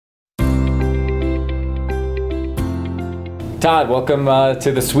Todd, welcome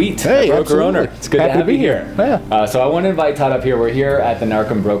to the suite. Hey, Broker Owner. It's good Happy to have be you here. Yeah. So I want to invite Todd up here. We're here at the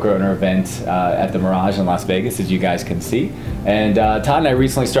Narcom Broker Owner event at the Mirage in Las Vegas, as you guys can see. And Todd and I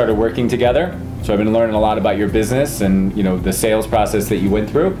recently started working together. So I've been learning a lot about your business and the sales process that you went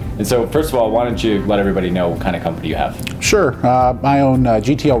through. And so first of all, why don't you let everybody know what kind of company you have? Sure. I own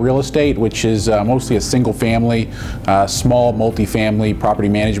GTL Real Estate, which is mostly a single family, small multifamily property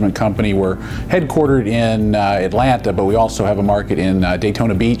management company. We're headquartered in Atlanta, but we also have a market in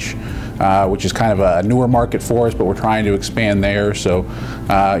Daytona Beach, which is kind of a newer market for us, but we're trying to expand there. So,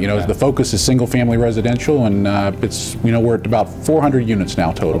 the focus is single family residential, and it's, we're at about 400 units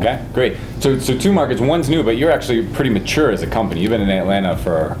now total. Okay, great. So two markets, one's new, but you're actually pretty mature as a company. You've been in Atlanta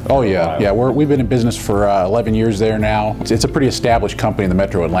for a while. Yeah, we've been in business for 11 years there now. It's a pretty established company in the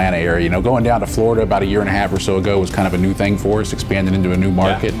metro Atlanta area. Going down to Florida about a year and a half or so ago was kind of a new thing for us, expanding into a new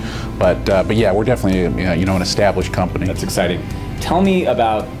market. Yeah. But yeah, we're definitely an established company. That's exciting. Tell me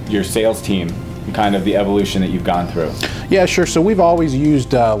about your sales team and kind of the evolution that you've gone through. Yeah, sure. So we've always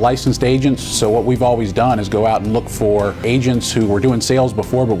used licensed agents. So what we've always done is go out and look for agents who were doing sales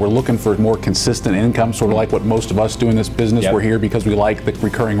before, but we're looking for more consistent income, sort of like what most of us do in this business. Yep. We're here because we like the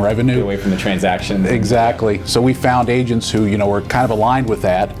recurring revenue. Get away from the transactions. Exactly. So we found agents who, were kind of aligned with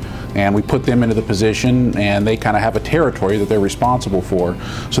that, and we put them into the position, and they kind of have a territory that they're responsible for.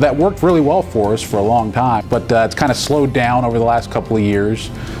 So that worked really well for us for a long time, but it's kind of slowed down over the last couple of years.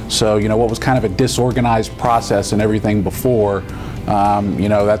 So, what was kind of a disorganized process and everything before,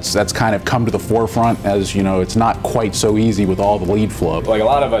 that's kind of come to the forefront as, it's not quite so easy with all the lead flow. Like a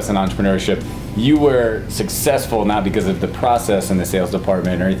lot of us in entrepreneurship, you were successful not because of the process in the sales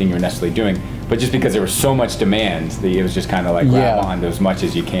department or anything you were necessarily doing, but just because there was so much demand that it was just kind of like grab on to as much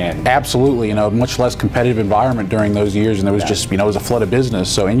as you can. Absolutely, much less competitive environment during those years, and there was just, it was a flood of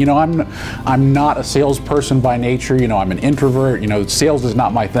business. So, and I'm not a salesperson by nature. I'm an introvert. Sales is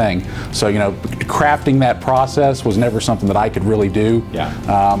not my thing. So, crafting that process was never something that I could really do. Yeah.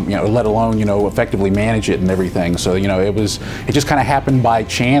 Let alone, effectively manage it and everything. So, it just kind of happened by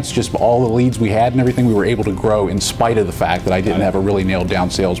chance. Just all the leads we had and everything, we were able to grow in spite of the fact that I didn't have a really nailed down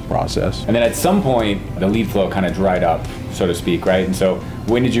sales process. And then at some point, the lead flow kind of dried up, so to speak, right? And so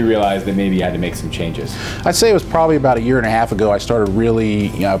when did you realize that maybe you had to make some changes? I'd say it was probably about a year and a half ago I started really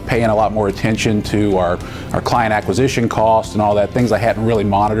paying a lot more attention to our client acquisition costs and all that, things I hadn't really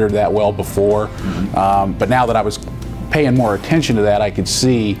monitored that well before. Mm-hmm. But now that I was paying more attention to that, I could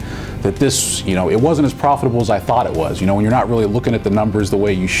see that this, it wasn't as profitable as I thought it was. When you're not really looking at the numbers the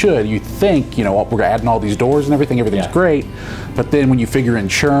way you should, you think, we're adding all these doors and everything's great. But then when you figure in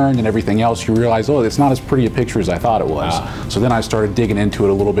churn and everything else, you realize, oh, it's not as pretty a picture as I thought it was. Wow. So then I started digging into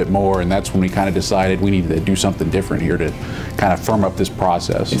it a little bit more, and that's when we kind of decided we needed to do something different here to kind of firm up this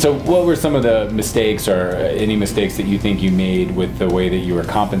process. And so what were some of the mistakes or any mistakes that you think you made with the way that you were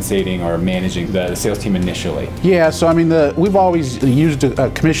compensating or managing the sales team initially? Yeah, so we've always used a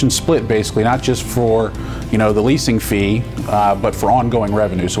commission split, basically, not just for the leasing fee, but for ongoing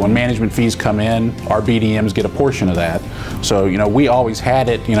revenue. So when management fees come in, our BDMs get a portion of that. So we always had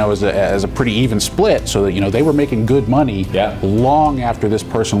it as a pretty even split, so that they were making good money long after this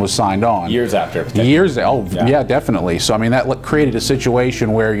person was signed on. Years after. Years. Oh yeah, definitely. So that created a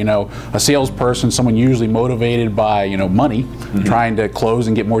situation where a salesperson, someone usually motivated by money, trying to close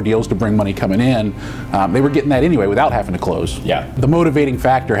and get more deals to bring money coming in, they were getting that anyway without having to close. Yeah. The motivating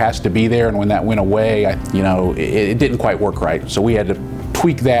factor has to be there, and when that went away, it didn't quite work right. So we had to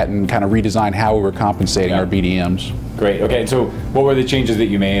tweak that and kind of redesign how we were compensating our BDMs. Great. Okay. So what were the changes that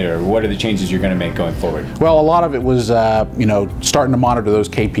you made, or what are the changes you're going to make going forward? Well, a lot of it was, starting to monitor those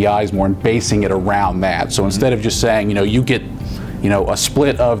KPIs more and basing it around that. So instead of just saying, you get, a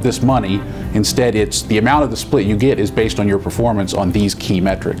split of this money, instead it's the amount of the split you get is based on your performance on these key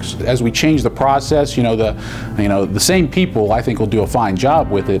metrics. As we change the process, the same people I think will do a fine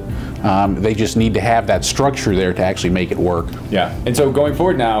job with it. They just need to have that structure there to actually make it work. Yeah. And so going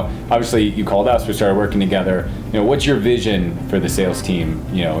forward now, obviously you called us, we started working together. What's your vision for the sales team,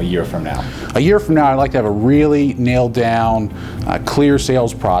 a year from now? A year from now, I'd like to have a really nailed down, clear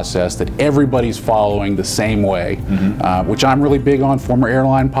sales process that everybody's following the same way, which I'm really big on. Former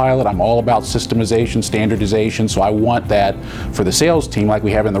airline pilot, I'm all about systemization, standardization, so I want that for the sales team like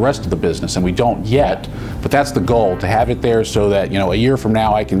we have in the rest of the business, and we don't yet, but that's the goal, to have it there so that, a year from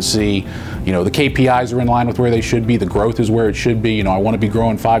now I can see, the KPIs are in line with where they should be, the growth is where it should be, I want to be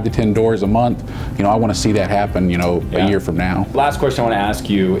growing 5 to 10 doors a month, I want to see that happen, a year from now. Last question I want to ask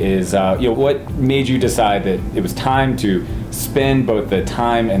you is, what made you decide that it was time to spend both the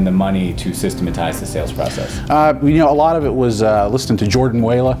time and the money to systematize the sales process? You know, a lot of it was listening to Jordan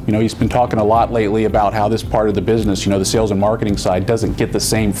Whala. You know, he's been talking a lot lately about how this part of the business, you know, the sales and marketing side doesn't get the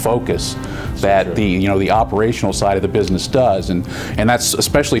same focus that the operational side of the business does, and that's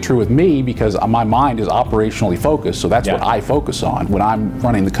especially true with me because my mind is operationally focused. So that's what I focus on when I'm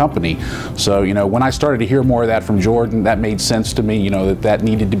running the company. So, you know, when I started to hear more of that from Jordan, that made sense to me. You know, that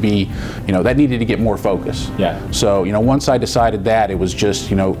needed to be, you know, that needed to get more focus. Yeah. So, you know, once I decided that, it was just,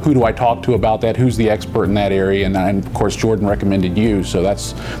 you know, who do I talk to about that? Who's the expert in that area? And of course, Jordan recommended you. So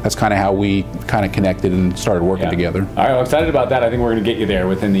that's kind of how we kind of connected and started working together. All right, well, excited about that. I think we're going to get you there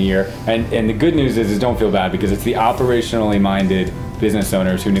within the year. And the good news is don't feel bad, because it's the operationally minded business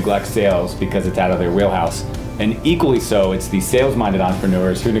owners who neglect sales because it's out of their wheelhouse. And equally so, it's the sales-minded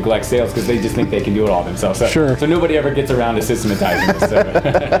entrepreneurs who neglect sales because they just think they can do it all themselves. So, so nobody ever gets around to systematizing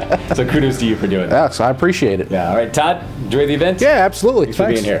this. So kudos to you for doing that. Yes, I appreciate it. Yeah. All right, Todd, enjoy the event. Yeah, absolutely. Thanks for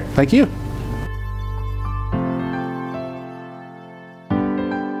being here. Thank you.